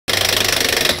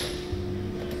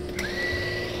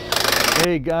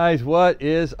Hey guys, what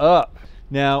is up?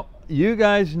 Now, you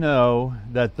guys know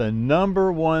that the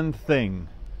number one thing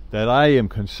that I am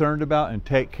concerned about and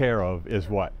take care of is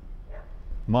what?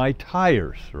 My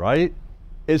tires, right?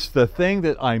 It's the thing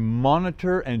that I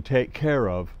monitor and take care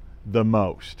of the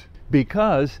most,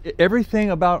 because everything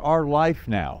about our life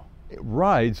now, it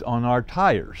rides on our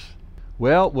tires.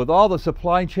 Well, with all the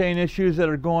supply chain issues that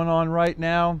are going on right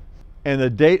now and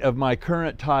the date of my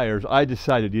current tires, I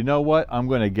decided, you know what? I'm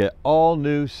going to get all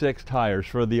new 6 tires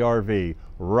for the RV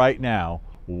right now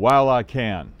while I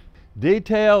can.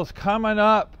 Details coming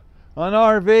up on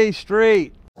RV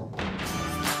Street.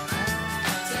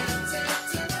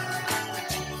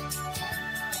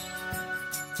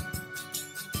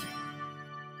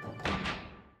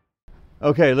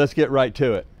 Okay, let's get right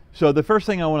to it. So the first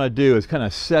thing I want to do is kind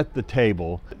of set the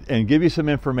table and give you some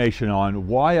information on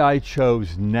why I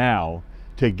chose now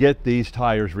to get these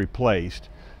tires replaced,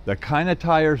 the kind of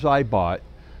tires I bought,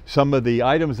 some of the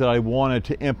items that I wanted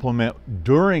to implement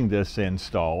during this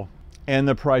install, and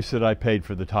the price that I paid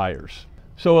for the tires.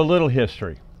 So a little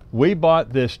history. We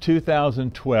bought this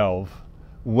 2012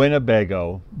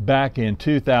 Winnebago back in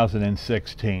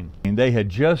 2016. And they had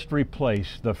just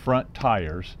replaced the front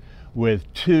tires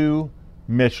with 2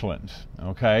 Michelins,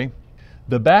 okay?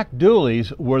 The back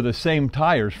dualies were the same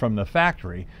tires from the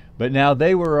factory, but now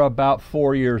they were about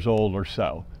 4 years old or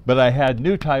so. But I had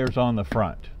new tires on the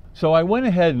front. So I went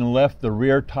ahead and left the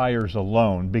rear tires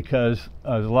alone because,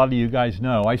 as a lot of you guys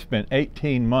know, I spent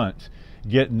 18 months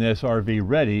getting this RV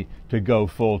ready to go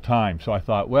full time. So I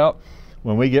thought, well,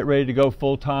 when we get ready to go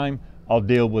full time, I'll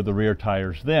deal with the rear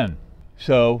tires then.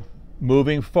 So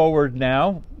moving forward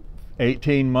now,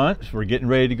 18 months, we're getting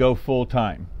ready to go full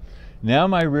time. Now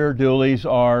my rear dualies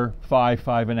are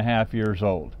 5.5 years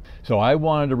old. So I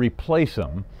wanted to replace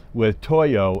them with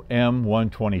Toyo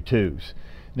M152s.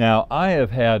 Now I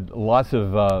have had lots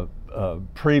of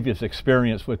previous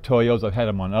experience with Toyos. I've had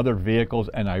them on other vehicles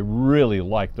and I really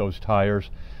like those tires.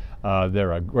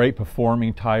 They're a great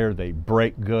performing tire. They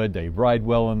brake good, they ride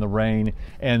well in the rain,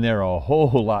 and they're a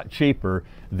whole lot cheaper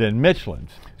than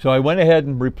Michelin's. So I went ahead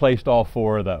and replaced all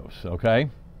 4 of those, okay?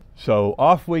 So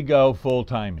off we go full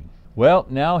timing. Well,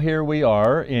 now here we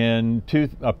are in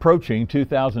approaching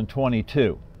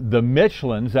 2022. The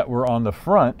Michelins that were on the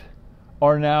front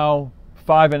are now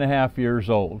 5.5 years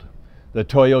old. The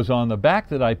Toyos on the back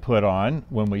that I put on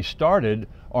when we started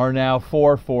are now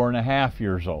 4.5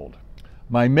 years old.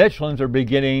 My Michelins are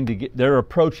beginning to they're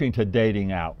approaching to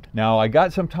dating out. Now I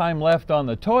got some time left on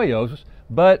the Toyos,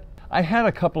 but I had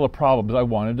a couple of problems I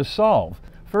wanted to solve.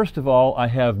 First of all, I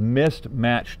have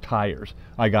mismatched tires.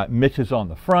 I got Mitches on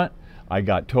the front, I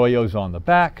got Toyos on the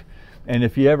back, and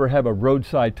if you ever have a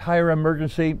roadside tire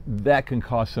emergency, that can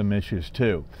cause some issues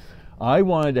too. I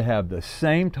wanted to have the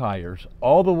same tires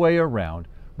all the way around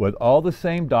with all the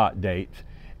same dot dates,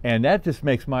 and that just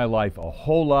makes my life a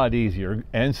whole lot easier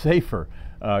and safer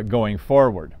going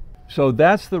forward. So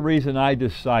that's the reason I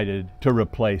decided to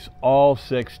replace all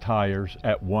 6 tires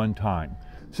at one time.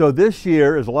 So this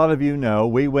year, as a lot of you know,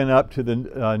 we went up to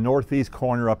the northeast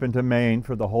corner up into Maine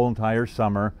for the whole entire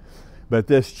summer. But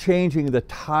this changing the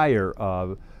tire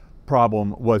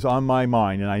problem was on my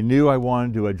mind, and I knew I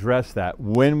wanted to address that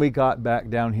when we got back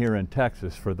down here in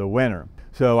Texas for the winter.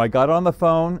 So I got on the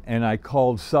phone and I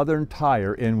called Southern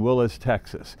Tire in Willis,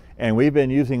 Texas. And we've been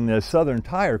using this Southern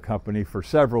Tire company for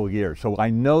several years. So I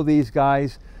know these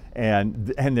guys,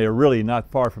 and they're really not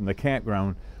far from the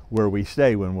campground where we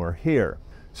stay when we're here.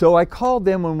 So I called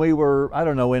them when we were, I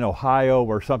don't know, in Ohio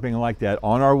or something like that,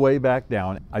 on our way back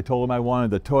down. I told them I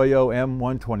wanted the Toyo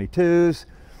M122s,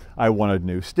 I wanted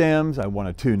new stems, I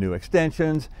wanted 2 new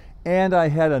extensions, and I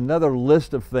had another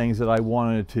list of things that I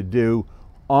wanted to do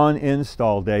on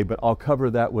install day, but I'll cover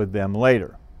that with them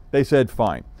later. They said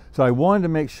fine. So I wanted to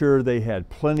make sure they had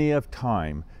plenty of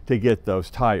time to get those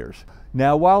tires.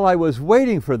 Now, while I was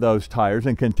waiting for those tires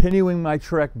and continuing my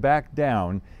trek back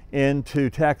down into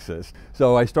Texas,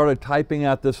 so I started typing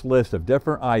out this list of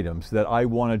different items that I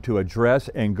wanted to address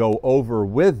and go over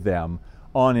with them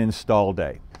on install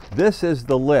day. This is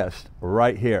the list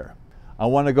right here. I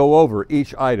want to go over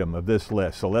each item of this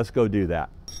list, so let's go do that.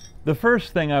 The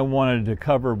first thing I wanted to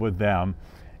cover with them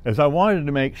is I wanted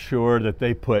to make sure that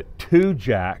they put 2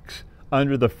 jacks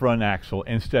under the front axle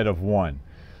instead of 1.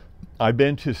 I've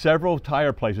been to several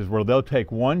tire places where they'll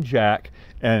take 1 jack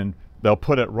and they'll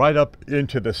put it right up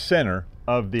into the center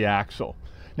of the axle.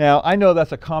 Now, I know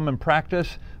that's a common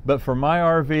practice, but for my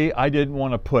RV, I didn't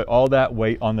want to put all that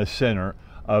weight on the center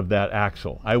of that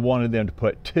axle. I wanted them to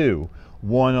put 2,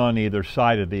 1 on either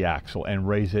side of the axle, and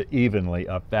raise it evenly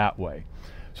up that way.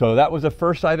 So that was the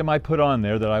first item I put on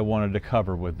there that I wanted to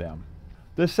cover with them.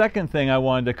 The second thing I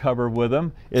wanted to cover with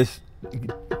them is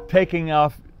taking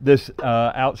off this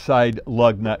outside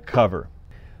lug nut cover.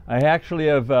 I actually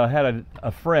have had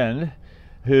a friend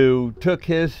who took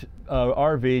his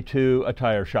RV to a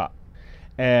tire shop.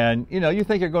 And you know, you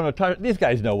think you're going to a tire, these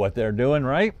guys know what they're doing,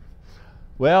 right?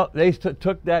 Well, they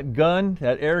took that gun,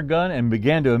 that air gun, and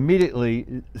began to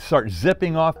immediately start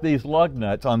zipping off these lug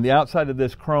nuts on the outside of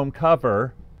this chrome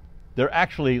cover. They're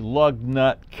actually lug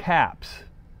nut caps.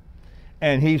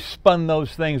 And he spun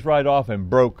those things right off and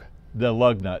broke the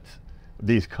lug nuts,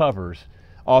 these covers,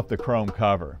 off the chrome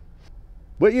cover.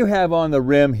 What you have on the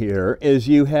rim here is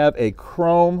you have a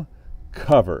chrome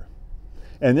cover.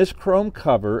 And this chrome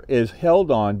cover is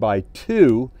held on by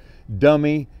two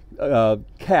dummy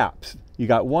caps. You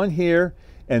got one here,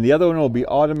 and the other one will be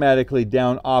automatically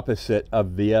down opposite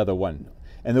of the other one.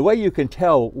 And the way you can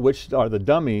tell which are the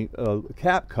dummy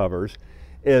cap covers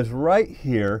is right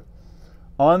here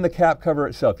on the cap cover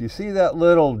itself. You see that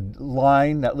little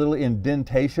line, that little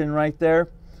indentation right there?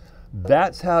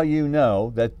 That's how you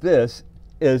know that this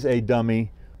is a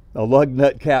dummy, a lug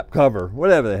nut cap cover,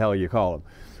 whatever the hell you call them.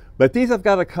 But these have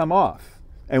got to come off.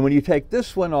 And when you take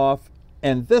this one off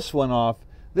and this one off,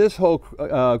 this whole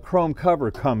chrome cover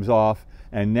comes off,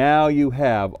 and now you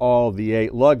have all the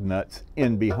 8 lug nuts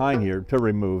in behind here to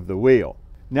remove the wheel.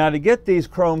 Now, to get these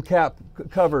chrome cap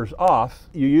covers off,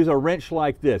 you use a wrench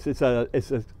like this. It's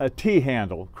a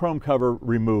T-handle chrome cover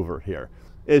remover here.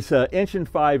 It's 1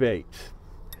 5/8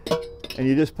 inches. And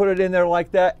you just put it in there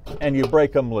like that, and you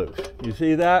break them loose. You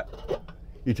see that?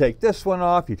 You take this one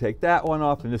off, you take that one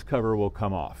off, and this cover will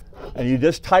come off. And you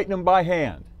just tighten them by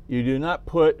hand. You do not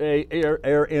put a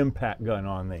air impact gun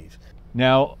on these.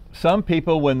 Now, some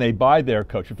people, when they buy their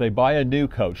coach, if they buy a new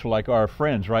coach, like our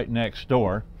friends right next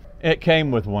door, it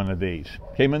came with one of these.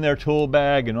 Came in their tool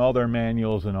bag and all their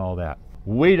manuals and all that.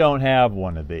 We don't have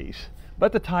one of these,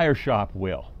 but the tire shop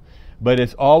will. But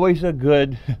it's always a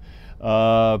good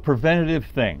preventative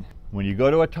thing. When you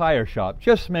go to a tire shop,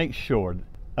 just make sure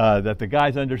that the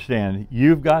guys understand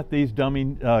you've got these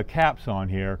dummy caps on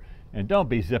here, and don't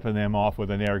be zipping them off with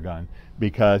an air gun,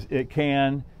 because it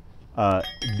can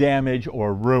damage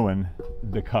or ruin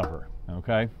the cover,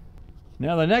 okay?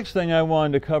 Now, the next thing I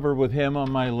wanted to cover with him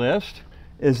on my list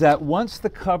is that once the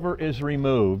cover is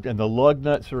removed and the lug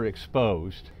nuts are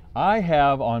exposed, I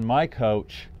have on my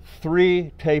coach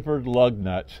 3 tapered lug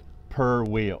nuts per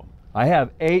wheel. I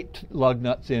have 8 lug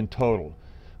nuts in total,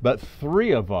 but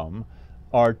 3 of them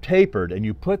are tapered, and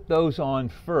you put those on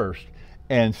first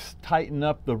and tighten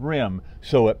up the rim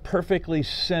so it perfectly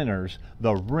centers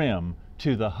the rim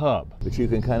to the hub. But you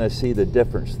can kind of see the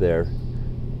difference there.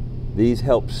 These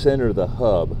help center the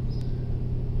hub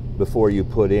before you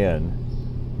put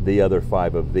in the other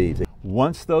 5 of these.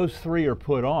 Once those 3 are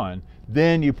put on,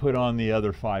 then you put on the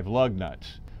other 5 lug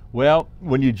nuts. Well,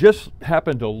 when you just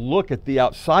happen to look at the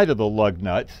outside of the lug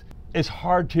nuts, it's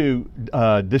hard to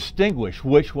distinguish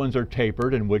which ones are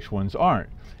tapered and which ones aren't.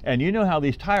 And you know how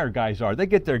these tire guys are. They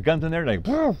get their guns in there and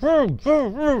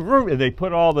they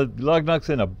put all the lug nuts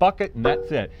in a bucket, and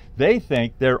that's it. They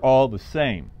think they're all the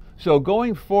same. So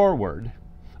going forward,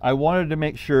 I wanted to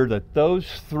make sure that those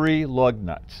 3 lug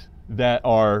nuts that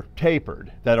are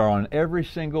tapered, that are on every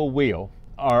single wheel,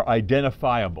 are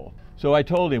identifiable. So I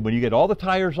told him, when you get all the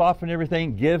tires off and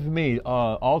everything, give me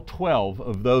all 12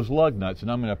 of those lug nuts,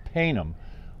 and I'm going to paint them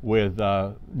with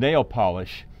nail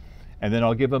polish, and then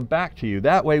I'll give them back to you.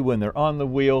 That way, when they're on the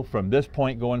wheel from this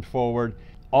point going forward,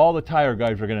 all the tire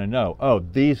guys are going to know, oh,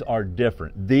 these are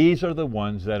different. These are the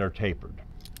ones that are tapered.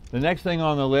 The next thing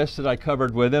on the list that I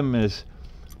covered with him is,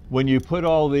 when you put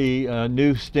all the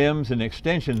new stems and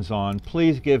extensions on,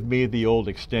 please give me the old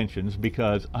extensions,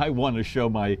 because I want to show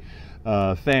my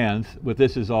fans what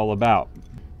this is all about.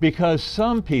 Because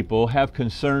some people have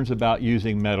concerns about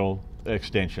using metal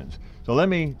extensions. So let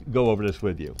me go over this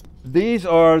with you. These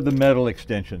are the metal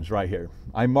extensions right here.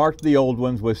 I marked the old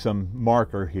ones with some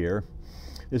marker here.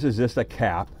 This is just a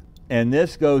cap, and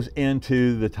this goes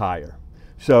into the tire.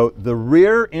 So the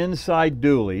rear inside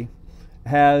dually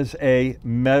has a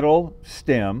metal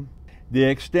stem. The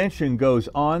extension goes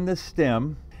on the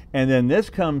stem, and then this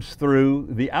comes through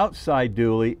the outside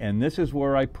dually, and this is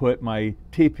where I put my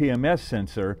TPMS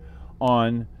sensor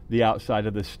on the outside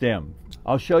of the stem.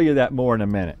 I'll show you that more in a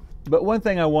minute. But one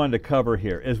thing I wanted to cover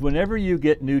here is, whenever you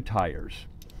get new tires,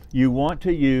 you want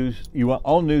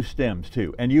all new stems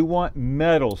too, and you want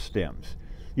metal stems.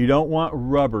 You don't want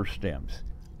rubber stems.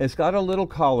 It's got a little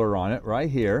collar on it right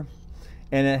here,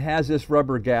 and it has this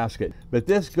rubber gasket. But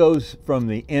this goes from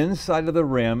the inside of the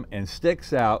rim and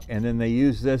sticks out, and then they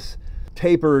use this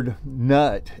tapered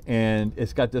nut, and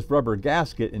it's got this rubber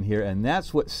gasket in here, and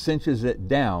that's what cinches it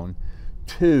down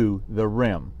to the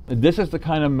rim. This is the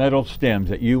kind of metal stems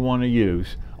that you want to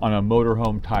use on a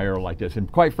motorhome tire like this.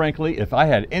 And quite frankly, if I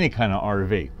had any kind of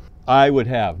RV, I would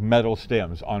have metal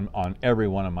stems on every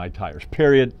one of my tires,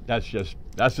 period. That's just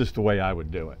the way I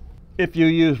would do it. If you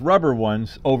use rubber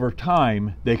ones, over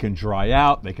time, they can dry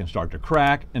out, they can start to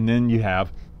crack, and then you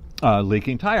have a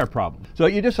leaking tire problem. So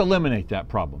you just eliminate that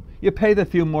problem. You pay the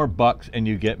few more bucks and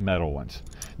you get metal ones.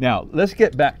 Now, let's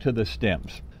get back to the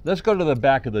stems. Let's go to the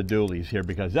back of the dualies here,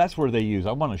 because that's where they use.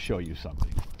 I want to show you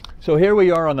something. So here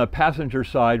we are on the passenger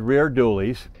side rear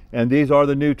dualies, and these are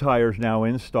the new tires now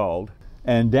installed.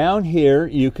 And down here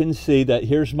you can see that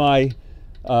here's my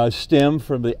stem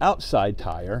from the outside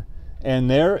tire, and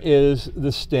there is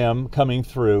the stem coming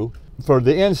through for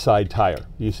the inside tire.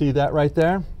 You see that right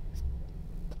there?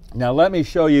 Now let me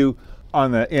show you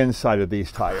on the inside of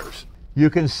these tires. You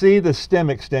can see the stem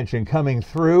extension coming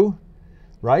through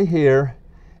right here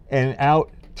and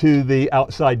out to the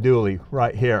outside dually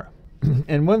right here.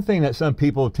 And one thing that some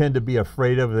people tend to be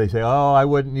afraid of, they say, oh, I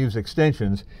wouldn't use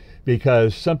extensions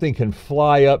because something can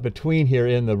fly up between here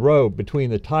in the road,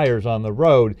 between the tires on the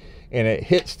road, and it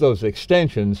hits those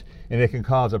extensions and it can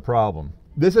cause a problem.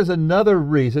 This is another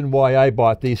reason why I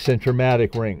bought these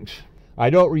Centromatic rings. I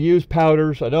don't use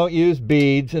powders, I don't use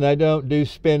beads, and I don't do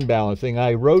spin balancing.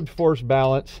 I road force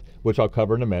balance, which I'll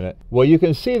cover in a minute. Well, you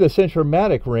can see the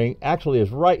Centromatic ring actually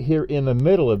is right here in the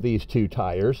middle of these two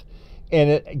tires, and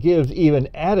it gives even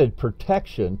added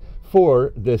protection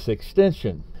for this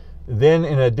extension. Then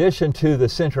in addition to the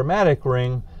Centromatic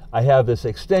ring, I have this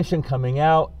extension coming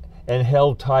out and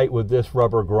held tight with this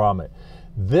rubber grommet.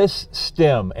 This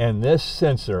stem and this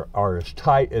sensor are as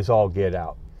tight as all get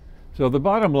out. So the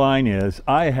bottom line is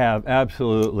I have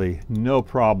absolutely no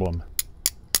problem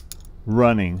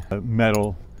running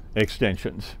metal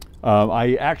extensions.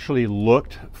 I actually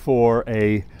looked for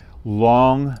a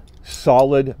long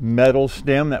solid metal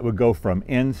stem that would go from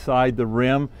inside the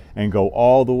rim and go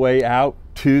all the way out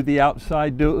to the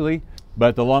outside dually,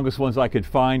 but the longest ones I could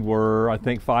find were, I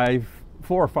think, 4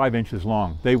 or 5 inches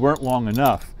long. They weren't long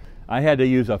enough. I had to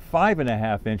use a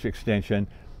 5.5 inch extension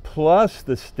plus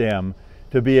the stem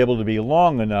to be able to be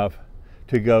long enough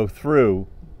to go through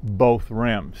both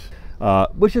rims.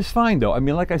 Which is fine though. I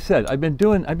mean, like I said, I've been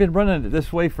running it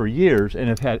this way for years and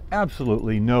have had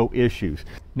absolutely no issues.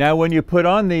 Now, when you put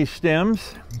on these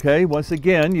stems, okay, once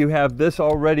again, you have this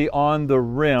already on the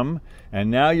rim, and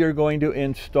now you're going to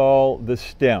install the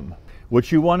stem.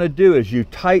 What you want to do is you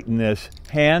tighten this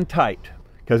hand tight,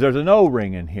 because there's an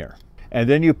O-ring in here. And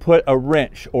then you put a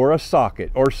wrench or a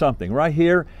socket or something right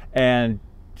here and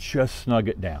just snug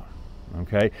it down,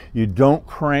 okay? You don't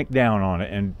crank down on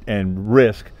it and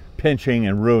risk pinching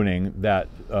and ruining that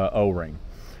O-ring.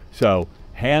 So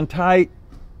hand tight,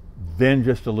 then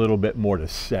just a little bit more to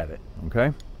set it,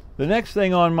 okay? The next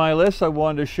thing on my list I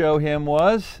wanted to show him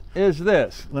is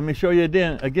this. Let me show you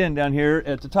again down here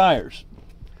at the tires.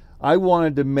 I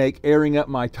wanted to make airing up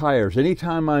my tires.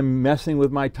 Anytime I'm messing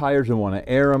with my tires and want to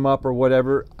air them up or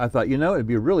whatever, I thought, you know, it'd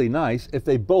be really nice if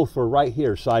they both were right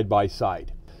here side by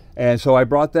side. And so I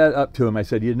brought that up to him. I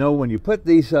said, you know, when you put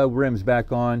these rims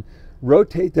back on,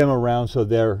 rotate them around so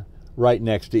they're right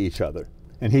next to each other.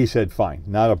 And he said, fine,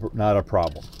 not a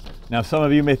problem. Now, some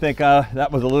of you may think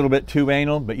that was a little bit too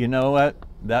anal, but you know what?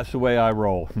 That's the way I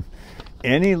roll.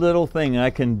 Any little thing I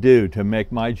can do to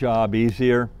make my job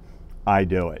easier, I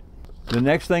do it. The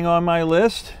next thing on my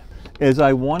list is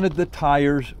I wanted the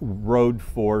tires road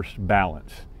force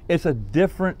balance. It's a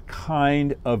different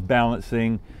kind of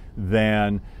balancing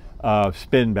than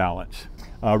spin balance.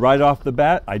 Right off the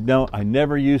bat, I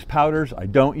never use powders, I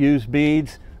don't use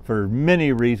beads for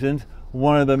many reasons.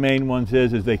 One of the main ones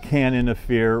is they can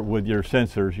interfere with your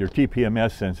sensors, your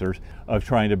TPMS sensors, of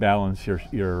trying to balance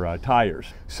your tires.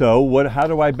 So how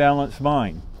do I balance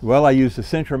mine? Well, I use the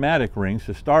Centromatic rings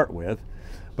to start with,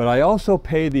 but I also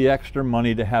pay the extra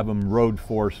money to have them road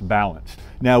force balanced.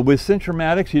 Now with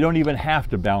Centromatics, you don't even have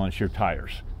to balance your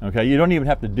tires. Okay, you don't even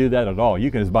have to do that at all.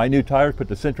 You can just buy new tires, put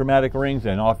the Centromatic rings,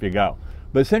 and off you go.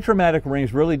 But Centromatic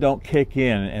rings really don't kick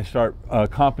in and start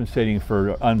compensating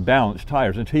for unbalanced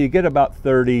tires until you get about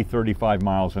 30, 35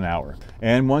 miles an hour.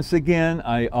 And once again,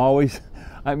 I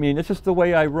mean, it's just the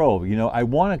way I roll. You know, I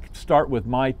want to start with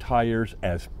my tires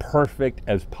as perfect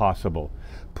as possible.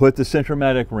 Put the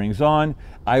Centromatic rings on.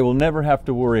 I will never have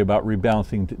to worry about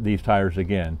rebalancing these tires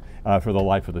again for the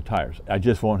life of the tires. I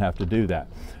just won't have to do that.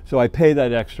 So I pay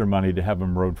that extra money to have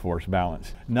them road force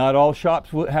balanced. Not all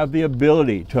shops will have the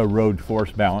ability to road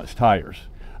force balance tires.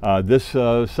 This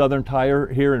Southern Tire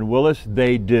here in Willis,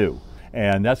 they do.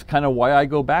 And that's kind of why I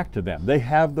go back to them. They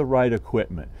have the right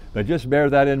equipment, but just bear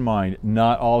that in mind.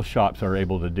 Not all shops are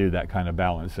able to do that kind of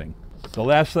balancing. The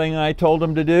last thing I told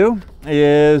them to do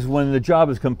is when the job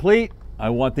is complete, I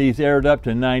want these aired up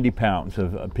to 90 pounds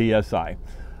of PSI.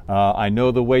 I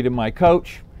know the weight of my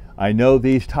coach. I know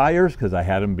these tires because I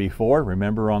had them before,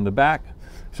 remember, on the back.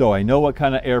 So I know what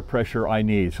kind of air pressure I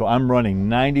need. So I'm running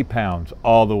 90 pounds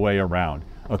all the way around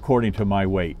according to my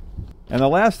weight. And the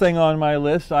last thing on my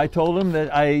list, I told them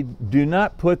that I do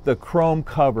not put the chrome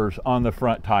covers on the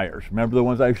front tires. Remember the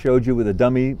ones I showed you with the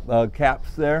dummy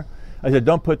caps there? I said,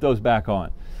 don't put those back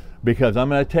on, because I'm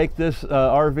going to take this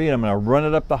RV and I'm going to run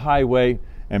it up the highway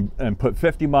and put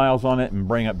 50 miles on it and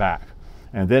bring it back.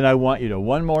 And then I want you to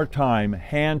one more time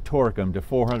hand torque them to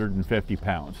 450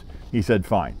 pounds. He said,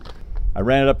 fine. I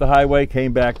ran it up the highway,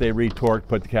 came back, they re-torqued,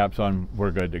 put the caps on,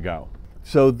 we're good to go.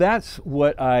 So that's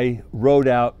what I wrote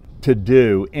out to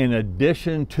do in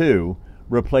addition to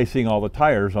replacing all the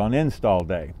tires on install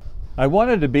day. I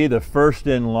wanted to be the first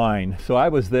in line, so I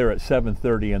was there at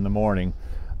 7:30 in the morning.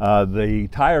 The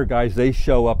tire guys, they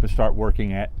show up and start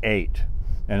working at 8.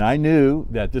 And I knew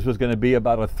that this was going to be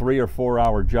about a 3 or 4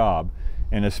 hour job,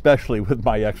 and especially with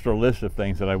my extra list of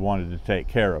things that I wanted to take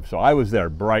care of. So I was there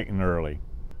bright and early.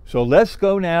 So let's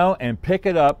go now and pick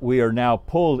it up. We are now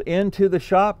pulled into the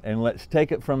shop and let's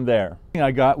take it from there.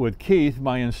 I got with Keith,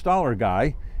 my installer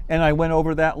guy, and I went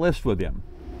over that list with him.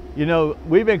 You know,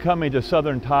 we've been coming to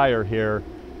Southern Tire here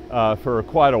for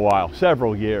quite a while,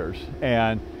 several years.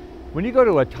 And when you go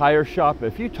to a tire shop,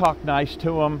 if you talk nice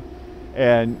to them,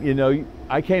 and you know,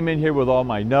 I came in here with all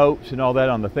my notes and all that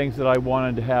on the things that I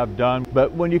wanted to have done.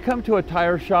 But when you come to a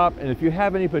tire shop, and if you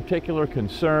have any particular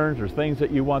concerns or things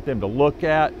that you want them to look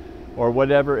at or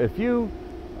whatever, if you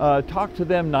talk to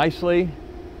them nicely,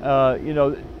 you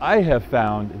know, I have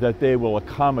found that they will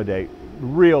accommodate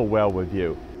real well with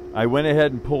you. I went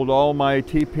ahead and pulled all my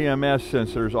TPMS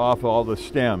sensors off all the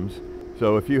stems.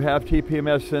 So if you have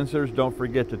TPMS sensors, don't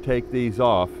forget to take these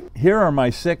off. Here are my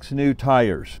 6 new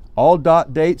tires. All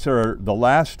dot dates are the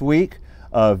last week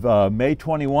of May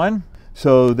 21.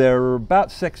 So they're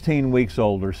about 16 weeks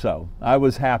old or so. I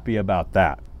was happy about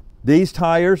that. These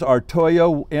tires are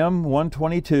Toyo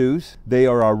M152s. They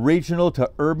are a regional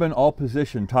to urban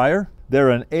all-position tire. They're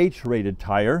an H-rated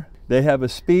tire. They have a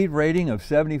speed rating of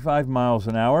 75 miles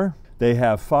an hour. They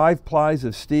have 5 plies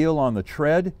of steel on the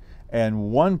tread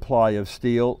and 1 ply of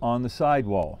steel on the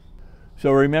sidewall.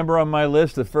 So remember on my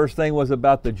list, the first thing was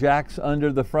about the jacks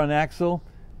under the front axle.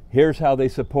 Here's how they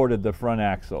supported the front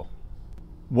axle.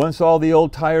 Once all the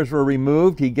old tires were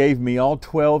removed, he gave me all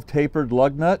 12 tapered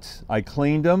lug nuts. I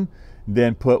cleaned them,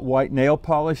 then put white nail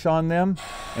polish on them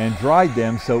and dried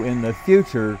them so in the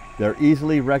future they're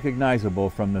easily recognizable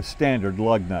from the standard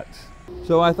lug nuts.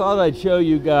 So I thought I'd show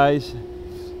you guys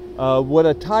what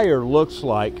a tire looks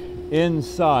like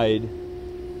inside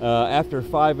after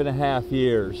 5.5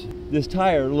 years. This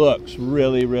tire looks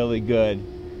really, really good.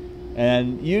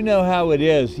 And you know how it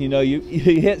is, you know, you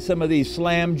hit some of these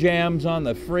slam jams on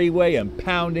the freeway and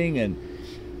pounding and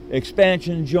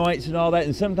expansion joints and all that,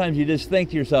 and sometimes you just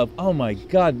think to yourself, oh my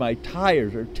God, my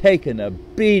tires are taking a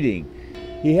beating.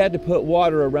 He had to put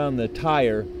water around the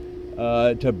tire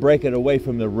to break it away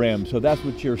from the rim, so that's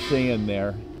what you're seeing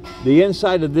there. The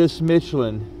inside of this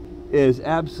Michelin is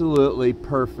absolutely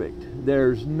perfect.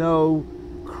 There's no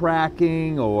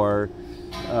cracking or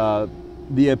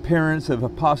the appearance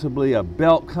of possibly a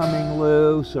belt coming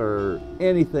loose or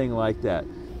anything like that.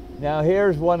 Now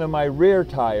here's one of my rear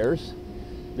tires.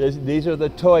 These are the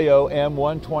Toyo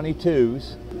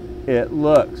M122s. It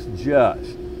looks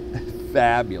just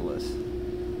fabulous.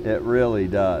 It really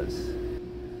does.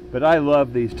 But I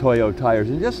love these Toyo tires,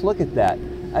 and just look at that.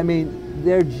 I mean,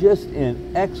 they're just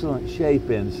in excellent shape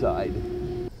inside.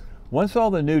 Once all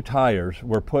the new tires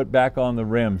were put back on the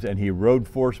rims and he road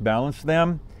force balanced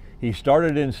them, he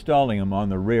started installing them on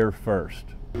the rear first.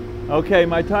 Okay,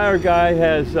 my tire guy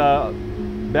has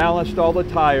balanced all the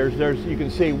tires. You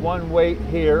can see one weight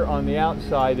here on the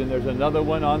outside and there's another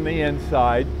one on the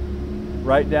inside,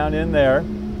 right down in there.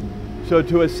 So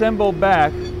to assemble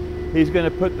back, he's going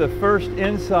to put the first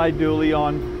inside dually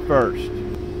on first.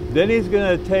 Then he's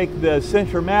going to take the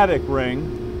centromatic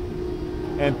ring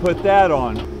and put that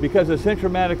on, because the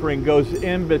centromatic ring goes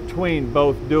in between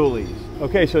both dualies.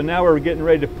 Okay, so now we're getting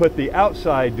ready to put the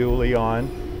outside dually on,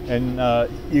 and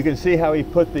you can see how he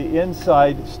put the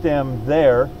inside stem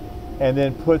there and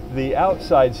then put the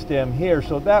outside stem here,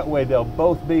 so that way they'll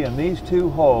both be in these two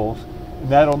holes, and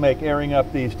that'll make airing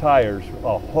up these tires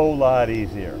a whole lot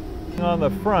easier. On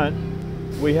the front,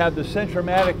 we have the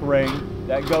centromatic ring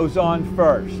that goes on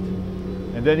first,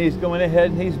 and then he's going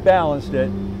ahead and he's balanced it,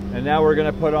 And now we're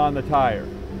going to put on the tire.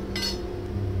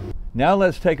 Now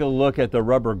let's take a look at the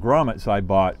rubber grommets I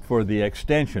bought for the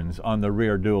extensions on the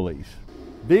rear dualies.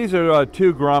 These are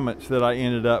two grommets that I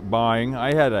ended up buying.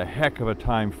 I had a heck of a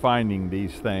time finding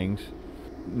these things.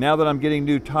 Now that I'm getting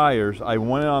new tires, I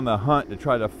went on the hunt to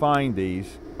try to find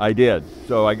these. I did.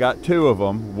 So I got two of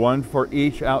them, one for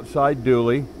each outside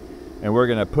dually, and we're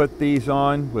going to put these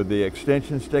on with the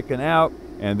extension sticking out,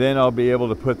 and then I'll be able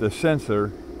to put the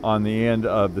sensor on the end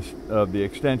of the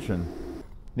extension.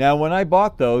 Now when I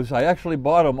bought those, I actually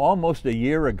bought them almost a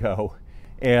year ago,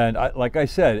 and like I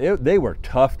said, they were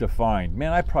tough to find.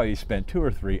 Man, I probably spent 2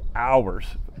 or 3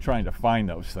 hours trying to find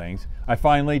those things. I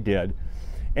finally did,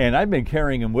 and I've been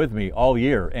carrying them with me all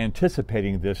year,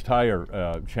 anticipating this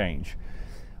tire change.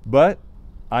 But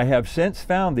I have since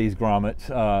found these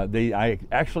grommets. I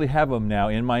actually have them now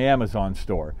in my Amazon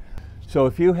store. So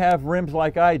if you have rims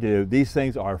like I do, these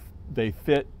things they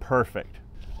fit perfect.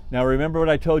 Now remember what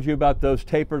I told you about those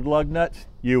tapered lug nuts?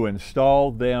 You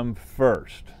install them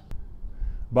first.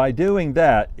 By doing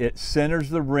that, it centers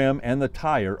the rim and the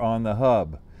tire on the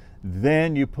hub.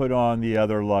 Then you put on the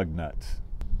other lug nuts.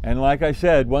 And like I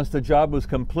said, once the job was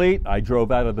complete, I drove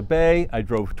out of the bay. I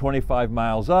drove 25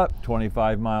 miles up,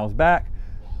 25 miles back.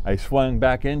 I swung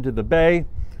back into the bay.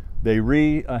 They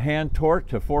hand torqued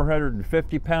to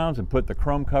 450 pounds and put the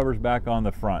chrome covers back on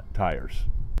the front tires.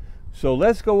 So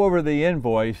let's go over the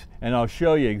invoice and I'll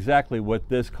show you exactly what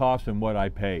this cost and what I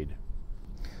paid.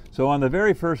 So on the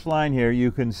very first line here, you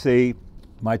can see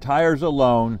my tires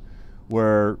alone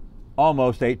were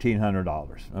almost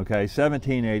 $1,800, okay,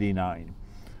 $1,789.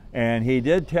 And he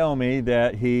did tell me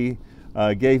that he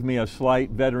gave me a slight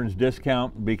veteran's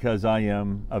discount because I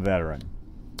am a veteran.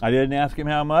 I didn't ask him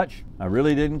how much. I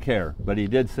really didn't care, but he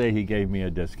did say he gave me a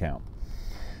discount.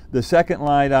 The second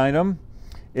line item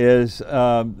is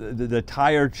the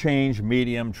tire change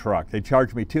medium truck. They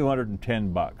charged me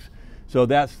 210 bucks. So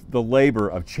that's the labor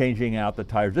of changing out the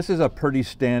tires. This is a pretty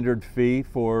standard fee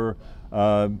for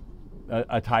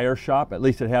a tire shop, at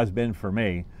least it has been for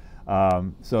me.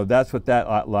 So that's what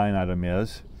that line item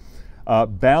is.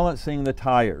 Balancing the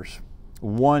tires,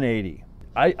 180.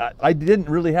 I didn't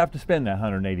really have to spend that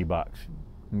 180 bucks,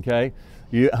 okay?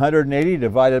 180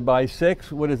 divided by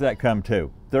 6, what does that come to?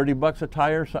 30 bucks a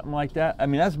tire, something like that? I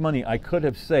mean, that's money I could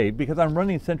have saved because I'm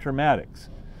running Centromatics.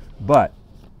 But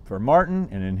for Martin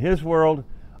and in his world,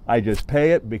 I just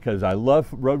pay it because I love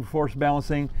road force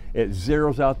balancing. It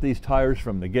zeroes out these tires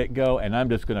from the get-go, and I'm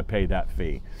just going to pay that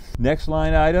fee. Next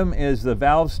line item is the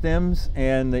valve stems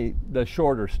and the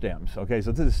shorter stems. Okay,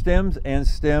 so this is stems and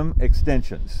stem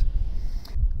extensions.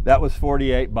 That was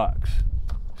 48 bucks.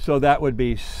 So that would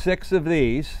be 6 of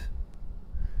these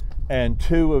and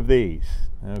 2 of these,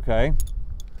 okay?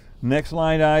 Next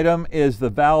line item is the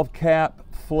valve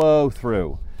cap flow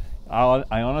through.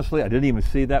 I honestly didn't even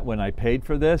see that when I paid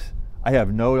for this. I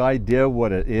have no idea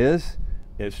what it is.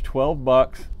 It's 12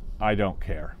 bucks, I don't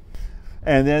care.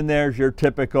 And then there's your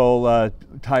typical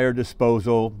tire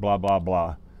disposal, blah, blah,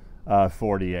 blah,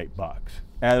 48 bucks.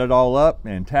 Add it all up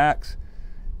in tax,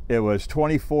 it was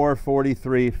 $24,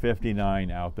 $43, $59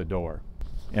 out the door.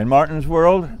 In Martin's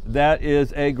world, that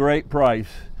is a great price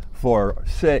for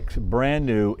 6 brand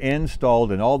new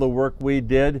installed, and all the work we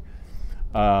did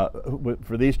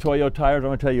for these Toyo tires. I'm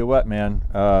gonna tell you what, man,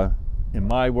 in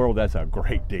my world, that's a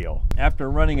great deal.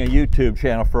 After running a YouTube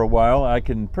channel for a while, I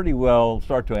can pretty well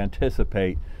start to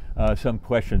anticipate some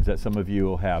questions that some of you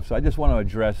will have. So I just want to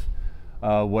address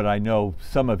what I know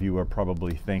some of you are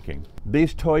probably thinking.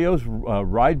 These Toyos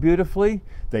ride beautifully,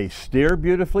 they steer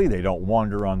beautifully, they don't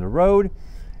wander on the road,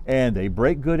 and they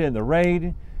brake good in the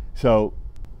rain. So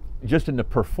just in the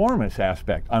performance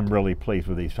aspect, I'm really pleased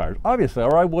with these tires. Obviously,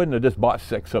 or I wouldn't have just bought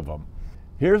 6 of them.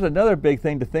 Here's another big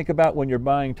thing to think about when you're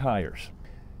buying tires.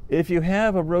 If you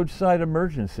have a roadside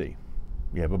emergency,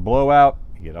 you have a blowout,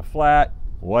 you get a flat,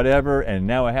 whatever, and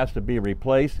now it has to be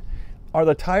replaced, are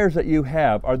the tires that you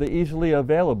have, are they easily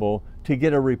available to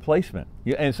get a replacement?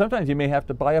 And sometimes you may have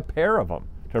to buy a pair of them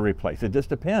to replace. It just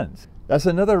depends. That's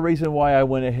another reason why I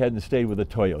went ahead and stayed with the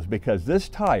Toyos, because this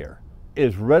tire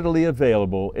is readily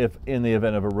available if in the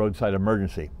event of a roadside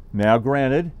emergency. Now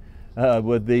granted,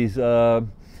 with these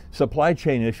supply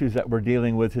chain issues that we're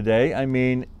dealing with today, I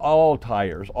mean, all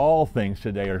tires, all things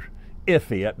today are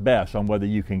iffy at best on whether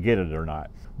you can get it or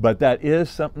not. But that is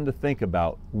something to think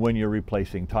about when you're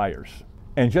replacing tires.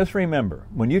 And just remember,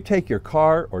 when you take your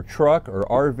car or truck or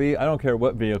RV, I don't care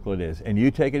what vehicle it is, and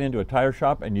you take it into a tire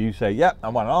shop and you say, yep, I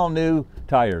want all new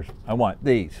tires, I want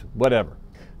these, whatever.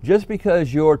 Just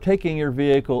because you're taking your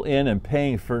vehicle in and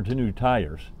paying for new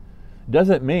tires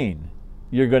doesn't mean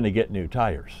you're going to get new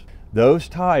tires. Those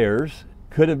tires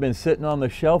could have been sitting on the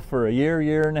shelf for a year,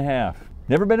 year and a half.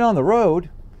 Never been on the road.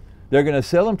 They're going to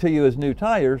sell them to you as new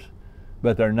tires,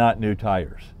 but they're not new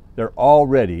tires. They're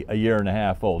already a year and a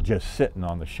half old, just sitting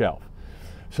on the shelf.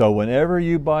 So whenever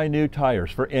you buy new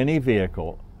tires for any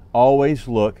vehicle, always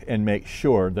look and make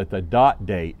sure that the dot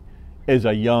date is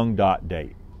a young dot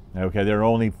date. Okay, they're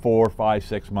only 4, 5,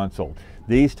 6 months old.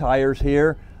 These tires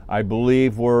here, I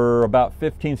believe, were about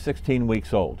 15, 16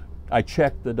 weeks old. I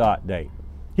checked the dot date.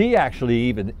 He actually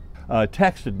even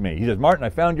texted me. He says, Martin, I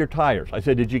found your tires. I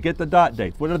said, did you get the dot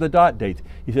dates? What are the dot dates?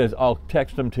 He says, I'll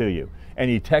text them to you. And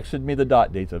he texted me the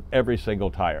dot dates of every single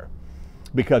tire.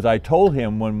 Because I told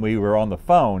him when we were on the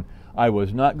phone, I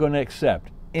was not going to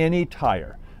accept any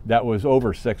tire that was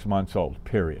over 6 months old,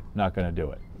 period. Not going to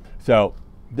do it. So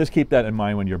just keep that in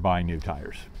mind when you're buying new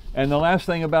tires. And the last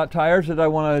thing about tires that I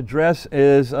want to address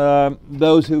is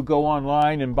those who go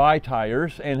online and buy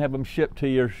tires and have them shipped to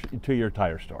your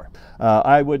tire store.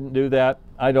 I wouldn't do that.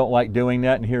 I don't like doing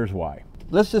that, and here's why.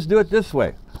 Let's just do it this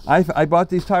way. I bought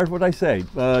these tires, what'd I say,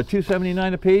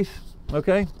 $279 a piece,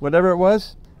 okay, whatever it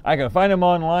was. I can find them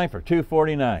online for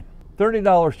 $249,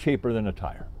 $30 cheaper than a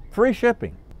tire. Free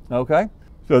shipping, okay?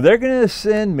 So they're going to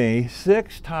send me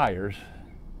 6 tires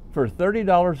for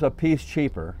 $30 a piece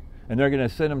cheaper, and they're going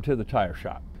to send them to the tire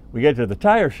shop. We get to the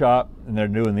tire shop and they're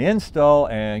doing the install,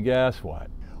 and guess what?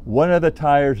 One of the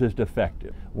tires is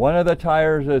defective. One of the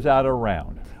tires is out of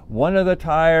round. One of the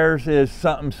tires is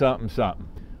something, something, something.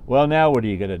 Well, now what are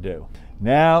you going to do?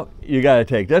 Now you got to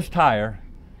take this tire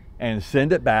and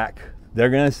send it back. They're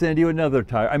going to send you another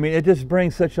tire. I mean, it just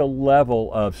brings such a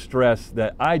level of stress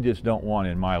that I just don't want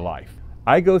in my life.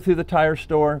 I go through the tire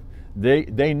store.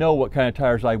 They know what kind of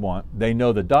tires I want. They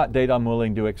know the dot date I'm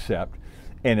willing to accept.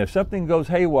 And if something goes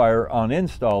haywire on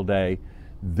install day,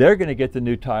 they're going to get the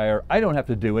new tire. I don't have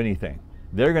to do anything.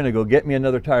 They're going to go get me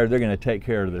another tire. They're going to take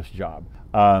care of this job.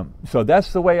 So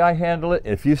that's the way I handle it.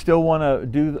 If you still want to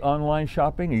do online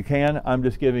shopping, you can. I'm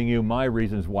just giving you my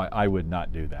reasons why I would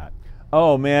not do that.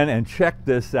 Oh man, and check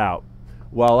this out.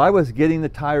 While I was getting the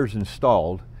tires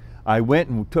installed, I went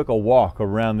and took a walk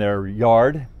around their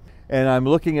yard. And I'm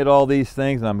looking at all these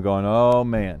things and I'm going, oh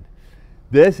man,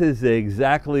 this is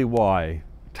exactly why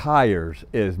tires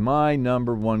is my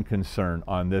 #1 concern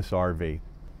on this RV.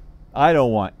 I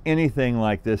don't want anything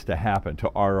like this to happen to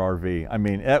our RV. I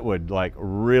mean, it would like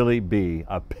really be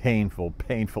a painful,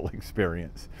 painful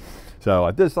experience. So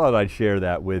I just thought I'd share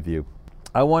that with you.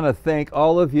 I want to thank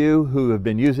all of you who have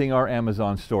been using our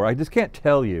Amazon store. I just can't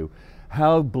tell you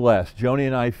how blessed Joni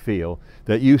and I feel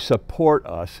that you support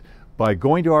us by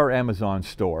going to our Amazon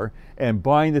store and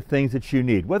buying the things that you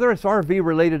need, whether it's RV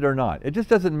related or not. It just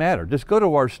doesn't matter. Just go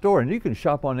to our store and you can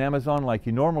shop on Amazon like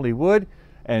you normally would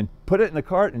and put it in the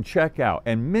cart and check out.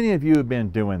 And many of you have been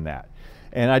doing that.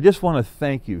 And I just want to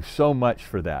thank you so much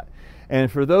for that.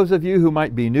 And for those of you who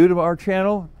might be new to our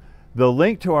channel, the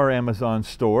link to our Amazon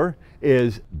store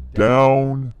is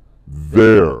down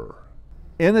there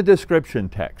in the description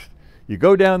text. You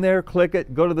go down there, click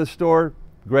it, go to the store,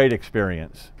 great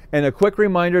experience. And a quick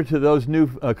reminder to those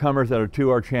newcomers that are to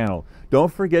our channel,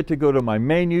 don't forget to go to my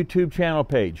main YouTube channel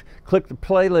page. Click the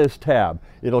playlist tab.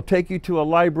 It'll take you to a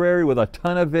library with a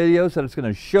ton of videos that it's going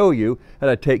to show you how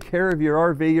to take care of your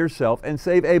RV yourself and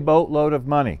save a boatload of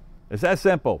money. It's that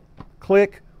simple.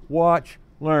 Click, watch,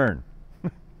 learn.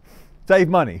 Save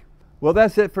money. Well,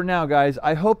 that's it for now, guys.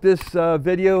 I hope this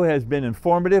video has been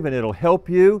informative and it'll help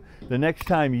you the next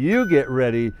time you get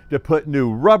ready to put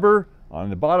new rubber on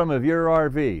the bottom of your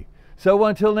RV. So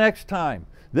until next time,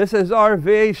 this is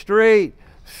RV Street.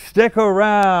 Stick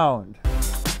around.